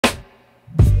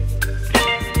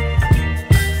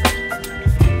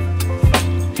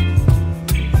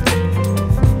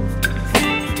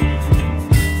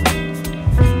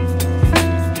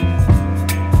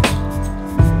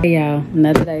Hey y'all,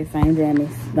 another day, same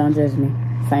jammies. Don't judge me.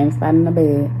 Same spot in the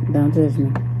bed. Don't judge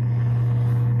me.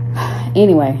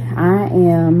 Anyway, I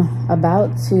am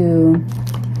about to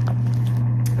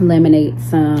laminate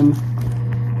some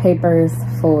papers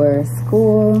for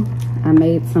school. I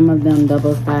made some of them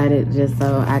double-sided just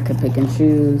so I could pick and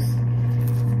choose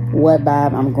what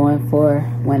vibe I'm going for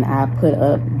when I put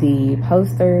up the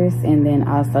posters, and then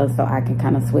also so I can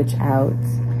kind of switch out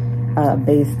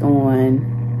based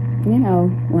on, you know,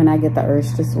 when I get the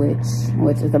urge to switch,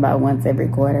 which is about once every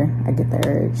quarter. I get the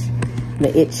urge,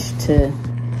 the itch to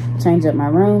change up my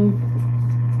room,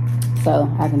 so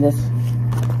I can just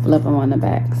flip them on the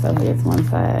back. So here's one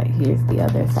side, here's the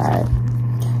other side.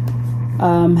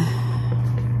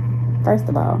 First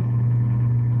of all,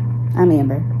 I'm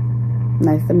Amber.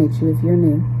 Nice to meet you if you're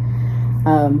new.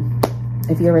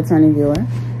 If you're a returning viewer,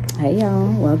 hey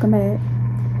y'all, welcome back.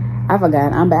 I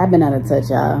forgot, I've been out of touch,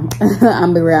 y'all.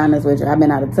 I'm be real honest with you. I've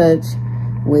been out of touch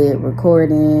with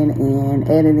recording and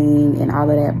editing and all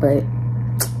of that, but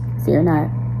fear not.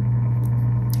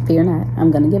 Fear not, I'm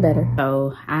gonna get better.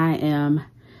 So I am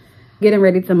getting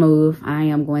ready to move. I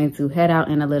am going to head out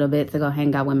in a little bit to go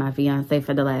hang out with my fiance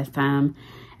for the last time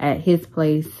at his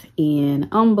place in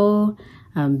Humble,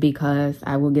 because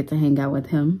I will get to hang out with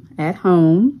him at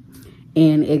home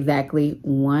in exactly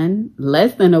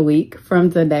less than a week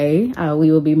from today.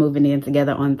 We will be moving in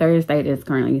together on Thursday. It's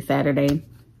currently Saturday,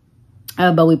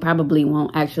 but we probably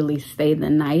won't actually stay the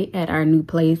night at our new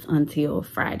place until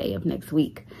Friday of next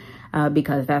week,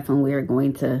 because that's when we're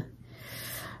going to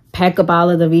pack up all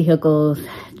of the vehicles,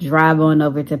 drive on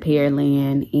over to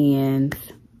Pearland, and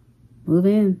move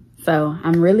in. So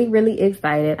I'm really, really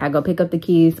excited. I go pick up the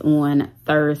keys on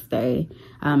Thursday.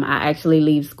 I actually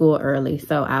leave school early,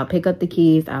 so I'll pick up the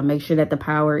keys. I'll make sure that the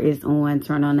power is on,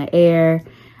 turn on the air,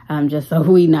 just so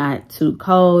we not too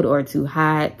cold or too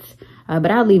hot. But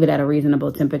I'll leave it at a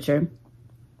reasonable temperature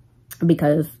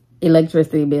because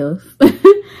electricity bills.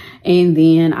 And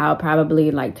then I'll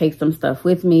probably like take some stuff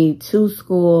with me to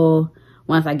school.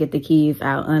 Once I get the keys,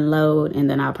 I'll unload, and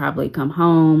then I'll probably come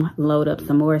home, load up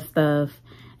some more stuff,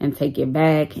 and take it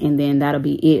back. And then that'll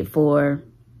be it for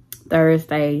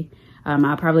Thursday.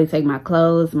 I'll probably take my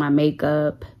clothes, my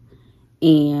makeup,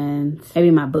 and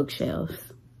maybe my bookshelves.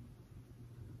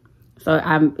 So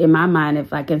I'm in my mind,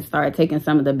 if I can start taking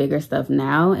some of the bigger stuff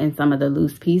now and some of the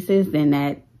loose pieces, then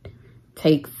that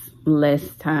takes less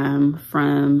time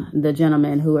from the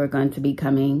gentlemen who are going to be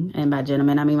coming. And by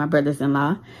gentlemen, I mean my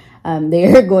brothers-in-law.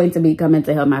 They're going to be coming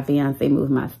to help my fiance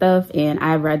move my stuff, and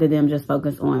I'd rather them just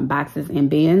focus on boxes and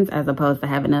bins as opposed to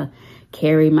having to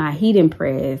carry my heating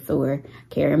press or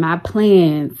carry my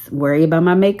plants, worry about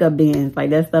my makeup bins. Like,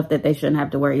 that's stuff that they shouldn't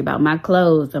have to worry about. My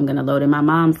clothes, I'm gonna load in my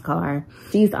mom's car.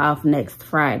 She's off next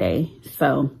Friday,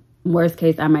 so worst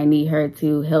case, I might need her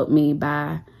to help me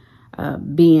by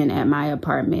being at my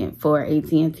apartment for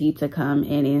AT&T to come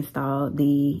and install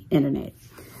the internet.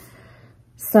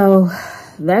 So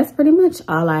that's pretty much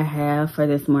all I have for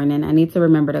this morning. I need to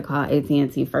remember to call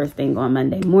AT&T first thing on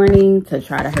Monday morning to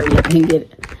try to hurry up and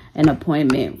get an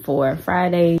appointment for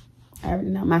Friday. I already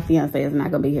know my fiance is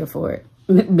not gonna be here for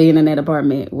it, being in that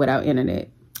apartment without internet,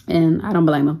 and I don't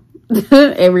blame him.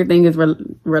 Everything is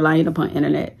relying upon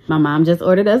internet. My mom just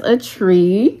ordered us a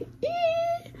tree.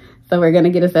 So we're gonna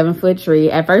get a 7-foot tree.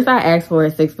 At first I asked for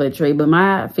a 6-foot tree, but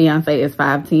my fiance is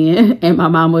 5'10", and my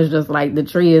mom was just like, the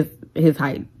tree is his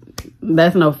height.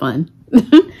 That's no fun.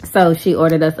 So she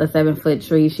ordered us a 7-foot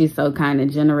tree. She's so kind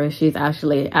and generous. She's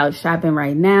actually out shopping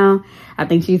right now. I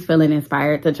think she's feeling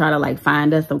inspired to try to like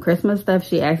find us some Christmas stuff.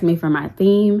 She asked me for my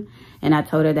theme, and I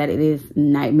told her that it is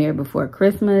Nightmare Before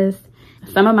Christmas.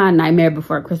 Some of my Nightmare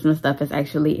Before Christmas stuff is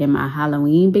actually in my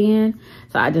Halloween bin.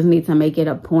 So I just need to make it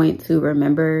a point to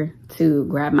remember to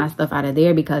grab my stuff out of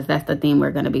there, because that's the theme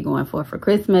we're going to be going for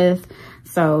Christmas.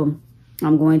 So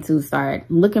I'm going to start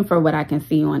looking for what I can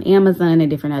see on Amazon and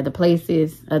different other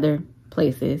places,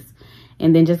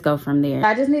 and then just go from there.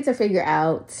 I just need to figure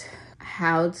out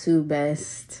how to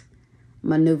best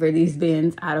maneuver these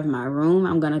bins out of my room.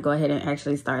 I'm going to go ahead and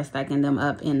actually start stacking them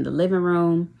up in the living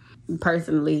room.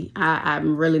 Personally,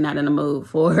 I'm really not in the mood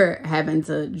for having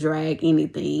to drag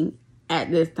anything at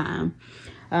this time.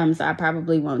 So I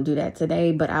probably won't do that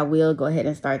today, but I will go ahead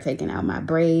and start taking out my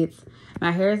braids.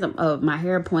 My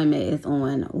hair appointment is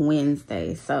on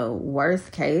Wednesday. So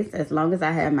worst case, as long as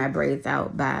I have my braids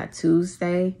out by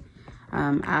Tuesday,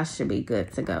 I should be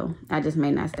good to go. I just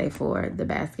may not stay for the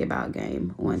basketball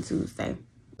game on Tuesday.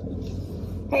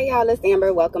 Hey y'all, it's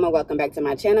Amber. Welcome and welcome back to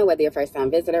my channel. Whether you're a first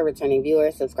time visitor, returning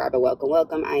viewer, subscriber,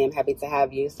 welcome. I am happy to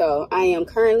have you. So I am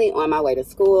currently on my way to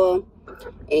school.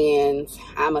 And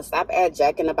I'm gonna stop at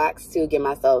Jack in the Box to get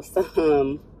myself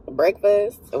some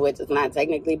breakfast, which is not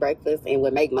technically breakfast and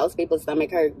would make most people's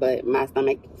stomach hurt, but my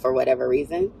stomach, for whatever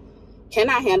reason,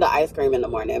 cannot handle ice cream in the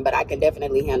morning, but I can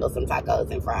definitely handle some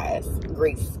tacos and fries,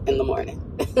 grease in the morning.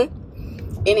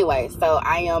 Anyway, so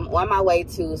I am on my way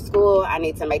to school. I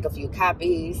need to make a few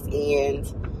copies, and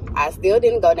I still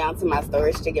didn't go down to my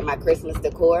storage to get my Christmas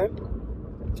decor,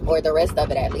 or the rest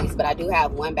of it at least, but I do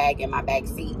have one bag in my back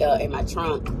seat, in my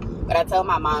trunk, but I told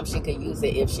my mom she could use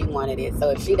it if she wanted it.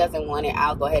 So if she doesn't want it,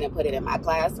 I'll go ahead and put it in my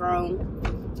classroom.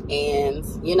 And,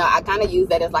 you know, I kind of use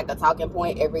that as like a talking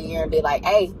point every year and be like,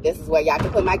 hey, this is where y'all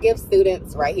can put my gift,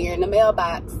 students, right here in the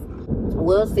mailbox.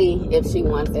 We'll see if she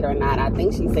wants it or not. I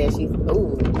think she said she's,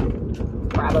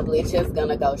 probably just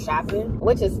gonna go shopping,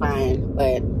 which is fine,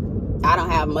 but I don't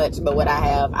have much, but what I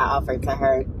have, I offered to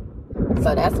her.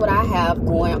 So that's what I have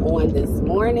going on this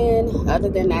morning. Other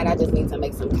than that, I just need to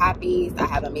make some copies. I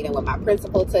have a meeting with my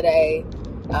principal today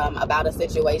about a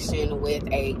situation with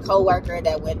a coworker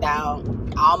that went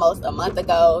down almost a month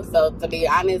ago. So to be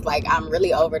honest, like, I'm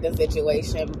really over the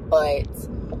situation, but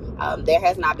there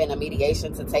has not been a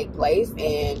mediation to take place.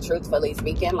 And truthfully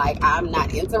speaking, like, I'm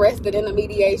not interested in the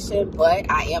mediation, but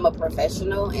I am a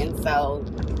professional, and so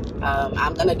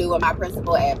I'm gonna do what my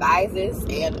principal advises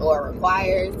and or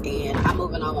requires, and I'm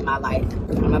moving on with my life.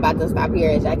 I'm about to stop here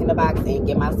at Jack in the Box and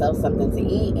get myself something to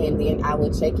eat, and then I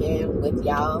will check in with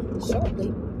y'all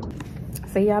shortly.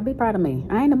 So y'all be proud of me.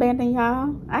 I ain't abandoned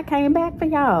y'all. I came back for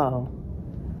y'all.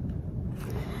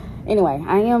 Anyway,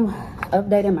 I am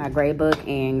updating my grade book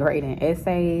and grading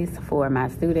essays for my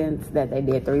students that they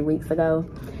did 3 weeks ago.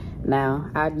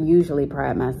 Now, I usually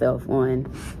pride myself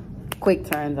on quick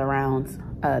turnarounds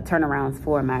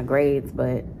for my grades,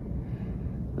 but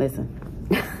listen,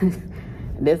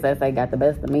 this essay got the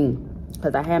best of me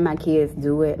because I had my kids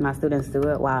do it, my students do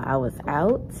it while I was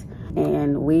out,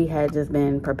 and we had just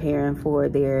been preparing for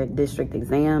their district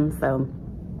exams, so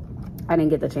I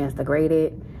didn't get the chance to grade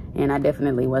it, and I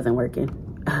definitely wasn't working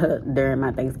during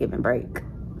my Thanksgiving break.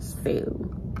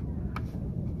 So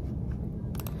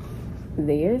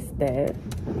there's that.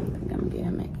 I think I'm gonna get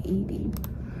him an ED.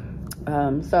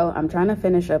 So I'm trying to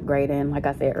finish up grading. Like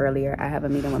I said earlier, I have a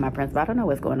meeting with my principal. I don't know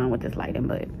what's going on with this lighting,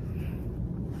 but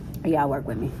y'all work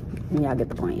with me. Y'all get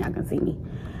the point. Y'all can see me.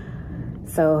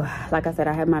 So like I said,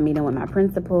 I have my meeting with my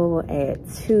principal at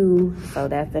 2. So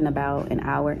that's in about an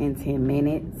hour and 10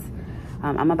 minutes.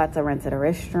 I'm about to run to the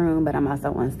restroom, but I'm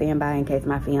also on standby in case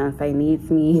my fiance needs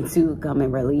me to come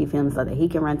and relieve him so that he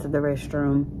can run to the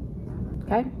restroom.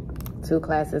 Okay, 2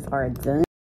 classes are done.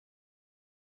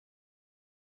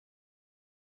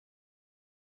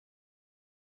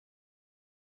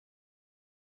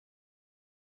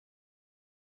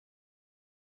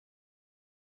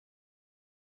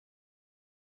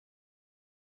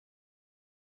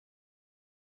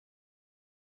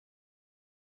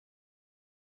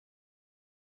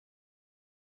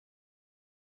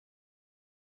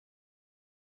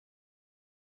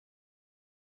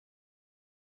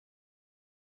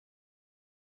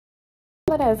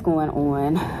 What that's going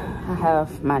on, I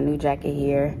have my new jacket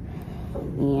here,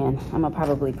 and I'm gonna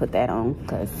probably put that on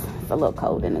because it's a little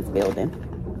cold in this building.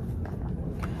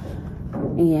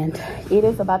 And it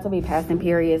is about to be passing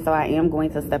period, so I am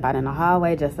going to step out in the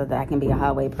hallway just so that I can be a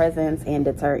hallway presence and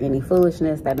deter any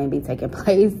foolishness that may be taking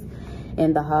place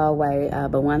in the hallway.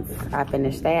 But once I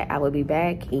finish that, I will be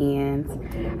back,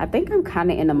 and I think I'm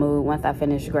kind of in the mood once I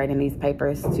finish grading these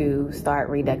papers to start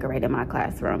redecorating my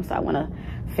classroom. So I want to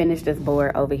finish this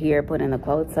board over here, putting the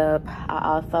quotes up. I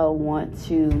also want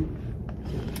to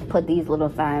put these little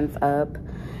signs up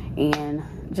and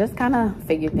just kind of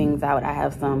figure things out. I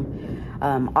have some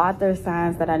author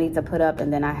signs that I need to put up,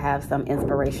 and then I have some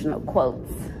inspirational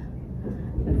quotes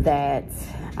that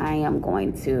I am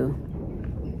going to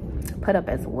put up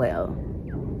as well.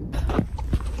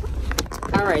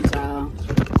 All right, y'all,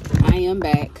 I am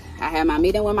back. I had my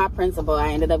meeting with my principal. I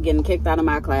ended up getting kicked out of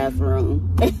my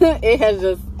classroom.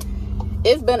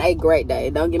 It's been a great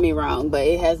day, don't get me wrong, but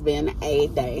it has been a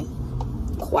day,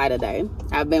 quite a day.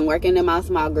 I've been working in my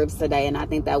small groups today, and I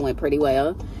think that went pretty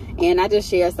well. And I just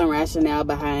shared some rationale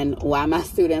behind why my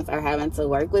students are having to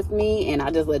work with me, and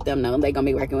I just let them know they're gonna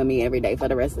be working with me every day for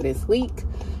the rest of this week,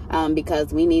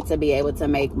 because we need to be able to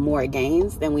make more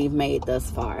gains than we've made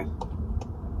thus far.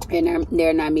 And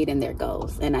they're not meeting their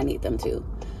goals, and I need them to.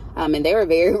 And they were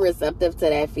very receptive to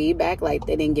that feedback. Like,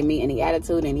 they didn't give me any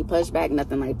attitude, any pushback,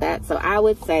 nothing like that. So I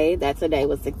would say that today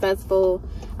was successful.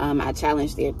 I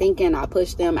challenged their thinking. I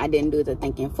pushed them. I didn't do the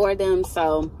thinking for them.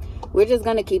 So we're just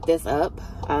going to keep this up.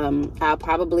 I'll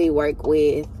probably work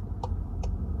with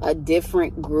a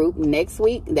different group next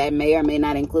week that may or may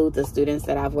not include the students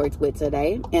that I've worked with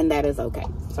today, and that is okay.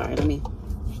 Sorry, let me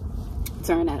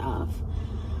turn that off.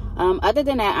 Other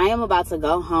than that, I am about to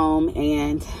go home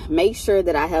and make sure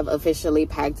that I have officially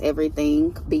packed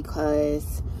everything,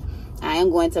 because I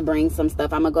am going to bring some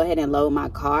stuff. I'm gonna go ahead and load my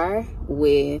car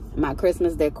with my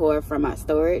Christmas decor for my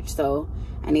storage, so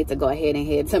I need to go ahead and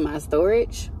head to my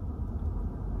storage.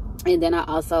 And then I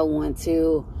also want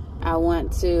to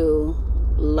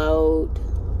load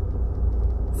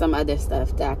some other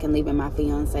stuff that I can leave in my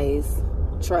fiance's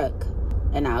truck,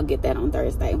 and I'll get that on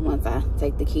Thursday once I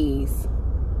take the keys,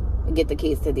 get the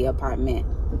keys to the apartment.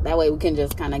 That way we can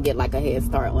just kind of get like a head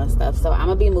start on stuff. So I'm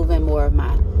gonna be moving more of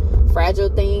my fragile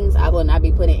things. I will not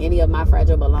be putting any of my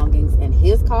fragile belongings in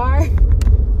his car,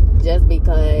 just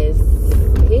because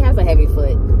he has a heavy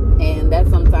foot, and that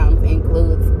sometimes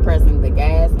includes pressing the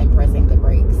gas and pressing the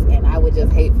brakes, and I would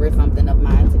just hate for something of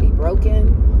mine to be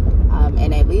broken.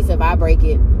 And at least if I break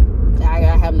it, I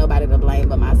have nobody to blame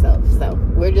but myself. So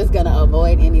we're just going to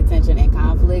avoid any tension and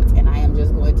conflict, and I am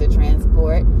just going to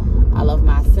transport all of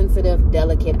my sensitive,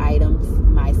 delicate items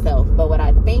myself. But what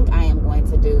I think I am going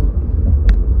to do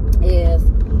is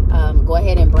go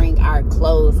ahead and bring our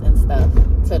clothes and stuff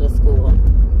to the school,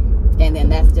 and then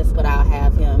that's just what I'll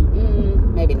have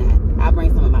him. Maybe not. I'll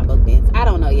bring some of my book bins. I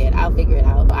don't know yet. I'll figure it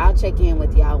out. But I'll check in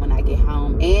with y'all when I get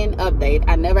home and update.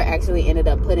 I never actually ended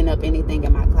up putting up anything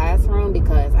in my classroom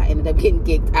because I ended up getting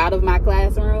kicked out of my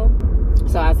classroom.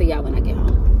 So I'll see y'all when I get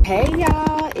home. Hey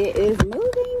y'all, it is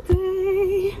moving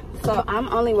day. So I'm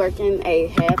only working a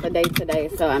half a day today.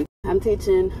 So I'm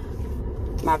teaching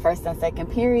my first and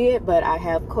second period, but I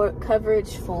have court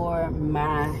coverage for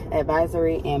my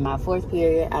advisory and my fourth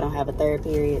period. I don't have a third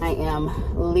period. I am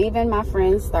leaving my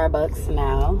friend's Starbucks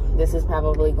now. This is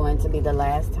probably going to be the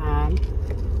last time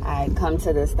I come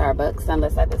to the Starbucks,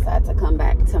 unless I decide to come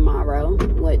back tomorrow,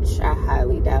 which I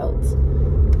highly doubt.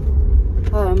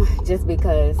 Just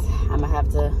because I'm gonna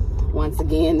have to once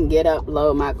again get up,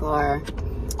 load my car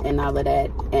and all of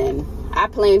that, and I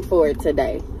planned for it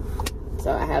today.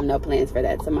 So I have no plans for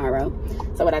that tomorrow.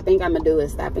 So what I think I'm gonna do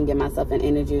is stop and get myself an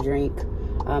energy drink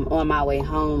on my way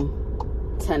home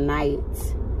tonight,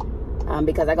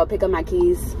 because I go pick up my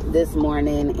keys this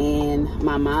morning, and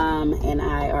my mom and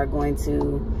I are going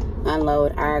to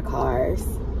unload our cars.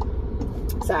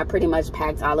 So I pretty much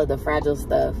packed all of the fragile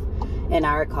stuff in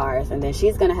our cars, and then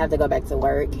she's gonna have to go back to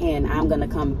work, and I'm gonna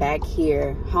come back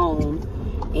here home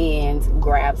and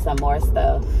grab some more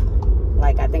stuff.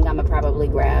 Like, I think I'm gonna probably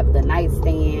grab the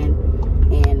nightstand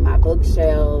and my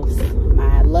bookshelves,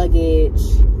 my luggage,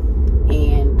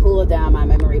 and pull down my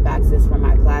memory boxes from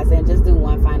my closet and just do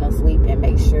one final sweep and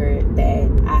make sure that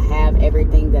I have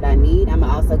everything that I need. I'm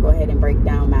gonna also go ahead and break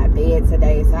down my bed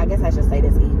today. So I guess I should say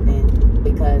this evening,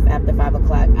 because after 5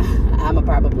 o'clock, I'm gonna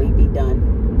probably be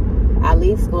done. I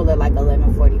leave school at like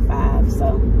 11:45,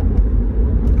 so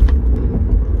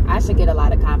I should get a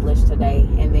lot accomplished today.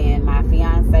 And then my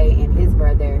fiance and his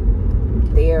brother,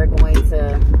 they're going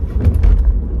to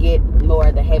get more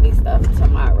of the heavy stuff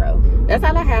tomorrow. That's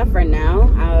all I have for now.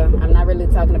 I'm not really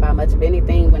talking about much of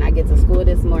anything. When I get to school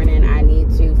this morning, I need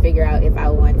to figure out if I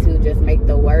want to just make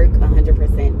the work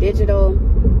 100% digital,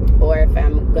 or if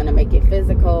I'm going to make it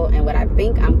physical. And what I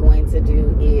think I'm going to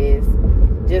do is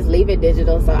just leave it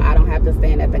digital, so I don't have to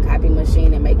stand at the copy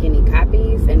machine and make any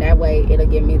copies, and that way it'll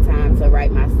give me time to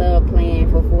write my sub plan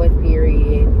for fourth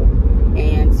period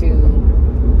and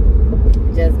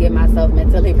to just get myself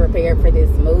mentally prepared for this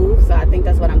move. So I think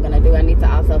that's what I'm gonna do. I need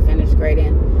to also finish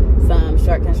grading some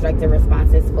short constructed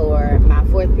responses for my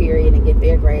fourth period and get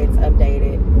their grades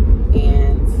updated,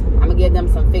 and I'm gonna give them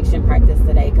some fiction practice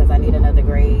today because I need another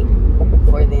grade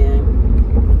for them.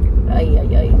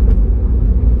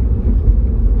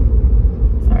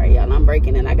 Sorry y'all, I'm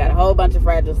breaking in. I got a whole bunch of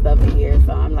fragile stuff in here,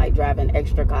 so I'm like driving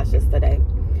extra cautious today.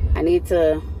 I need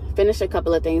to finish a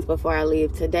couple of things before I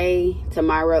leave today.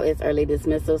 Tomorrow is early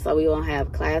dismissal, so we won't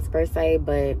have class per se,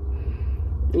 but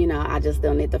you know, I just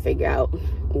still need to figure out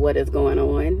what is going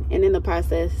on, and in the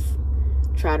process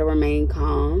try to remain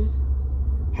calm,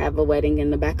 have a wedding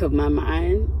in the back of my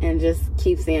mind, and just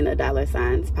keep seeing the dollar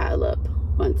signs pile up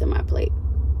onto my plate,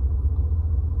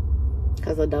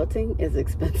 because adulting is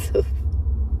expensive.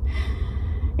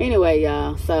 Anyway,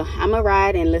 y'all, so I'm gonna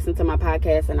ride and listen to my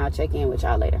podcast, and I'll check in with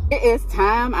y'all later. It is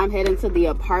time. I'm heading to the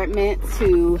apartment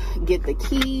to get the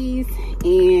keys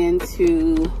and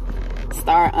to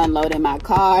start unloading my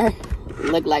car.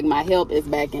 Look like my help is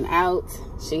backing out.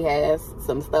 She has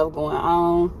some stuff going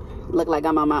on. Look like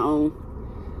I'm on my own,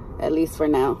 at least for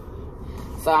now.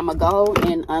 So I'm gonna go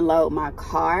and unload my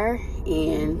car,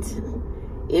 and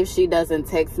if she doesn't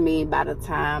text me by the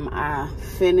time I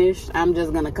finish, I'm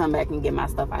just gonna come back and get my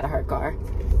stuff out of her car.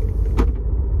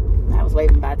 I was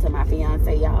waving bye to my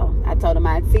fiance, y'all. I told him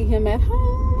I'd see him at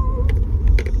home.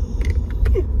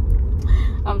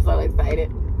 I'm so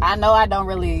excited. I know I don't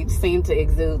really seem to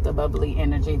exude the bubbly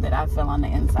energy that I feel on the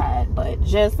inside, but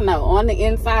just know, on the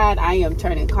inside, I am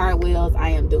turning cartwheels, I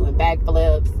am doing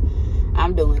backflips,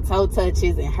 I'm doing toe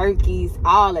touches and herkies,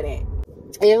 all of that.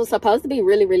 It was supposed to be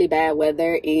really, really bad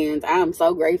weather, and I'm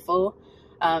so grateful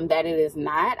that it is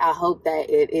not. I hope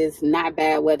that it is not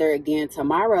bad weather again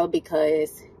tomorrow,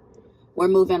 because we're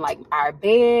moving like our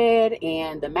bed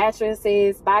and the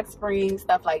mattresses, box springs,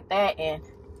 stuff like that, and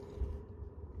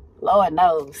Lord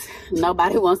knows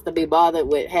nobody wants to be bothered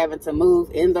with having to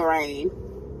move in the rain.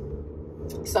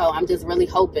 So I'm just really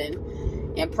hoping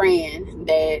and praying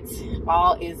that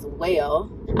all is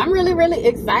well. I'm really, really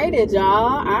excited,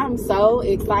 y'all. I'm so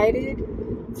excited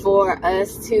for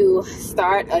us to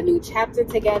start a new chapter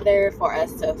together, for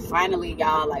us to finally,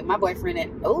 y'all, like my boyfriend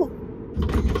and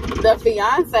the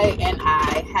fiance and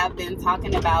I have been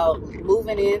talking about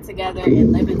moving in together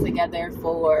and living together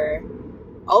for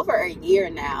over a year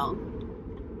now.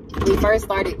 We first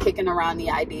started kicking around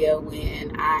the idea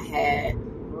when I had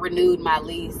renewed my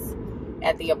lease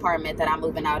at the apartment that I'm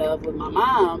moving out of with my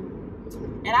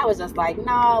mom. And I was just like,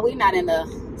 no, we're not in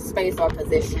the space or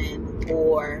position,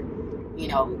 or, you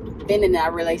know, been in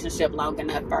that relationship long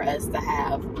enough for us to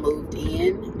have moved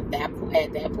in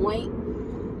at that point.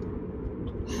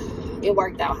 It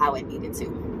worked out how it needed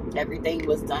to. Everything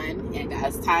was done in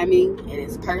God's timing. It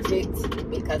is perfect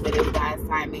because it is God's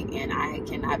timing, and I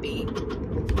cannot be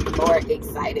more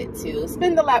excited to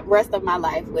spend the rest of my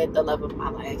life with the love of my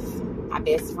life, my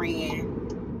best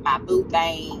friend, my boo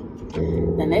thing.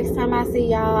 The next time I see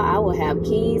y'all, I will have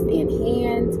keys in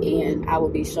hand, and I will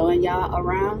be showing y'all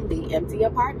around the empty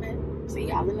apartment. See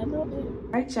y'all in a little bit.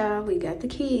 All right, y'all, we got the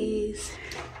keys.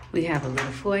 We have a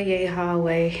little foyer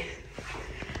hallway.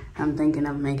 I'm thinking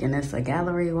of making this a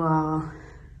gallery wall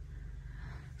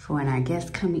for when our guests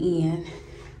come in.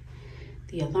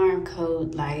 The alarm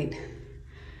code light,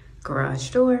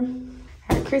 garage door,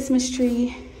 our Christmas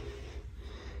tree,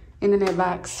 internet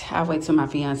box. I'll wait till my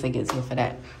fiance gets here for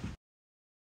that.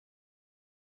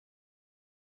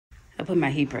 I put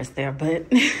my heat press there,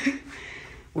 but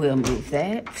we'll move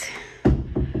that.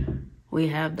 We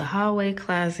have the hallway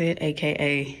closet,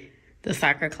 AKA the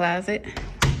soccer closet.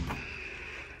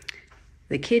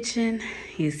 The kitchen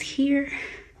is here.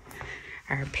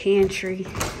 Our pantry,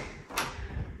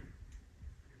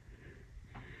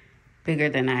 bigger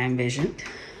than I envisioned.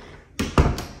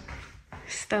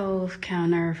 Stove,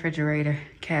 counter, refrigerator,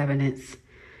 cabinets,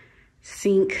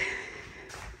 sink.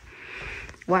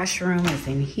 Washroom is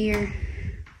in here.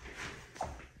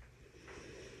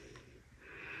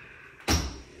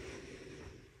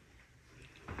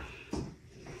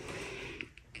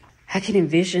 I can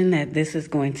envision that this is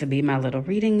going to be my little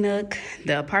reading nook.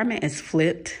 The apartment is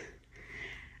flipped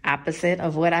opposite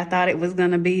of what I thought it was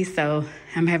gonna be, so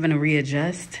I'm having to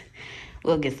readjust.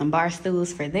 We'll get some bar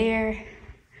stools for there.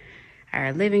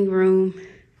 Our living room.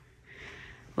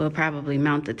 We'll probably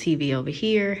mount the TV over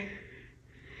here.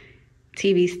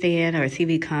 TV stand or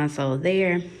TV console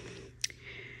there.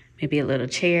 Maybe a little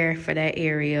chair for that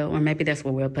area, or maybe that's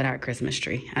where we'll put our Christmas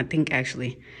tree. I think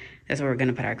actually that's where we're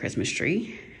gonna put our Christmas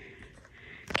tree.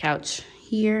 Couch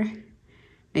here,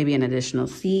 maybe an additional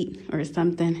seat or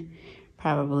something.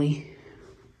 Probably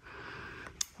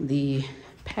the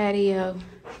patio.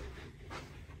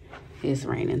 It's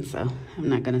raining, so I'm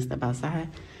not gonna step outside,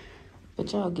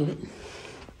 but y'all get it.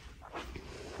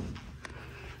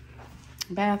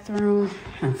 Bathroom,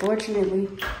 unfortunately,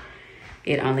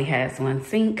 it only has one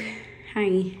sink,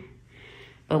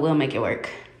 but we'll make it work.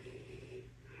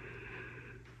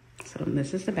 So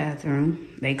this is the bathroom.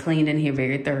 They cleaned in here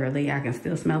very thoroughly. I can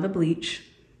still smell the bleach.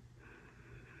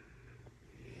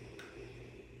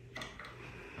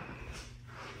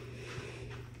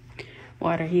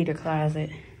 Water heater closet.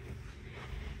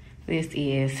 This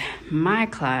is my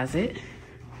closet.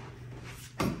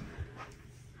 I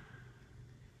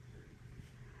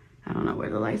don't know where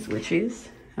the light switch is.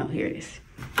 Oh, here it is.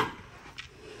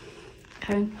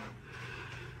 Okay.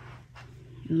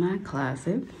 My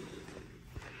closet.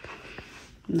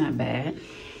 Not bad.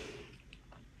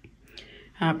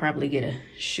 I'll probably get a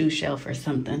shoe shelf or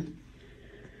something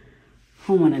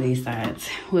on one of these sides.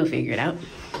 We'll figure it out.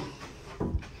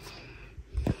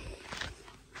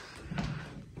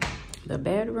 The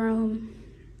bedroom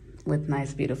with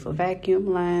nice, beautiful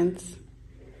vacuum lines.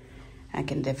 I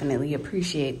can definitely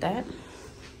appreciate that.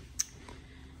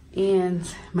 And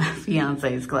my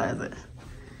fiance's closet.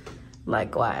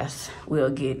 likewise,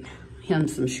 we'll get him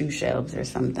some shoe shelves or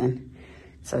something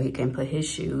so he can put his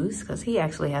shoes, because he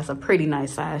actually has a pretty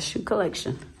nice size shoe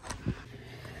collection.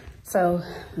 So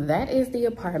that is the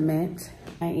apartment.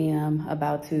 I am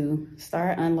about to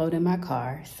start unloading my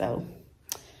car. So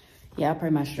yeah, I pray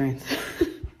my strength.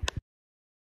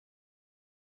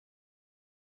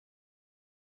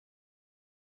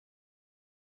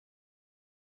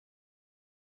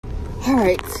 All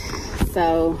right,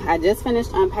 so I just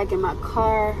finished unpacking my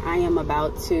car. I am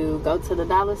about to go to the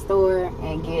dollar store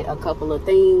and get a couple of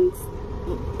things.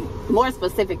 More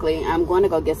specifically, I'm going to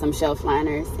go get some shelf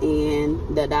liners,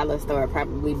 and the dollar store will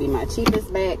probably be my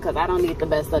cheapest bet because I don't need the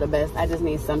best of the best. I just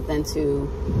need something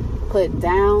to put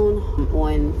down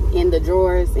in the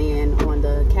drawers and on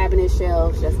the cabinet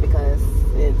shelves, just because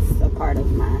it's a part of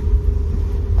my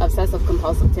obsessive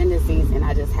compulsive tendencies, and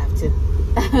I just have to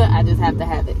I just have to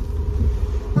have it.